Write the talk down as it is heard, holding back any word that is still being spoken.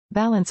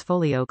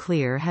BalanceFolio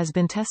Clear has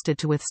been tested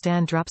to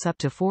withstand drops up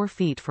to 4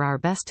 feet for our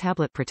best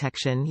tablet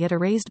protection, yet a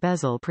raised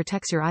bezel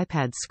protects your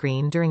iPad's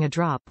screen during a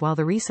drop while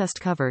the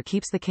recessed cover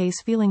keeps the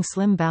case feeling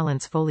slim.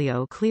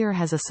 BalanceFolio Clear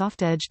has a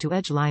soft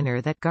edge-to-edge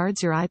liner that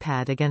guards your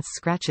iPad against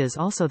scratches.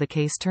 Also, the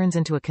case turns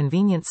into a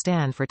convenient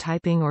stand for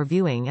typing or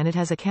viewing, and it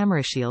has a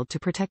camera shield to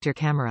protect your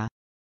camera.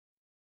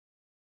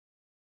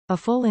 A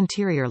full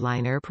interior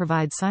liner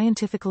provides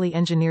scientifically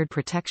engineered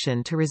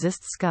protection to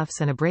resist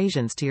scuffs and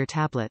abrasions to your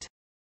tablet.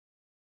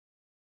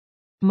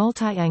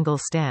 Multi-angle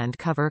stand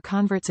cover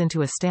converts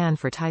into a stand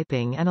for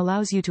typing and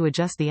allows you to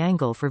adjust the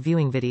angle for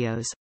viewing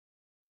videos.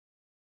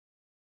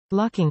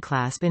 Locking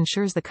clasp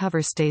ensures the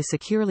cover stays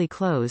securely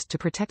closed to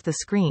protect the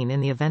screen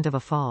in the event of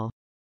a fall.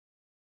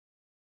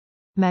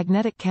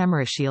 Magnetic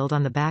camera shield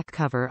on the back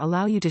cover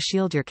allow you to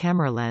shield your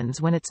camera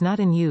lens when it's not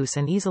in use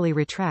and easily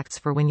retracts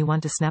for when you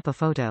want to snap a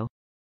photo.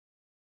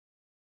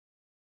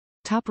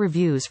 Top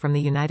reviews from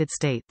the United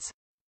States.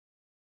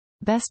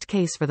 Best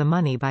case for the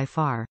money by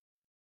far.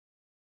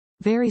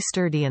 Very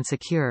sturdy and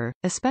secure,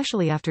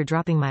 especially after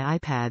dropping my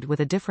iPad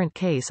with a different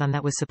case on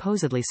that was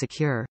supposedly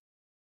secure.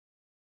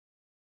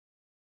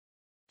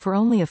 For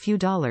only a few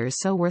dollars,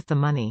 so worth the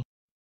money.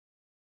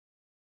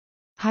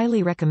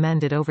 Highly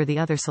recommended over the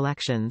other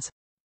selections.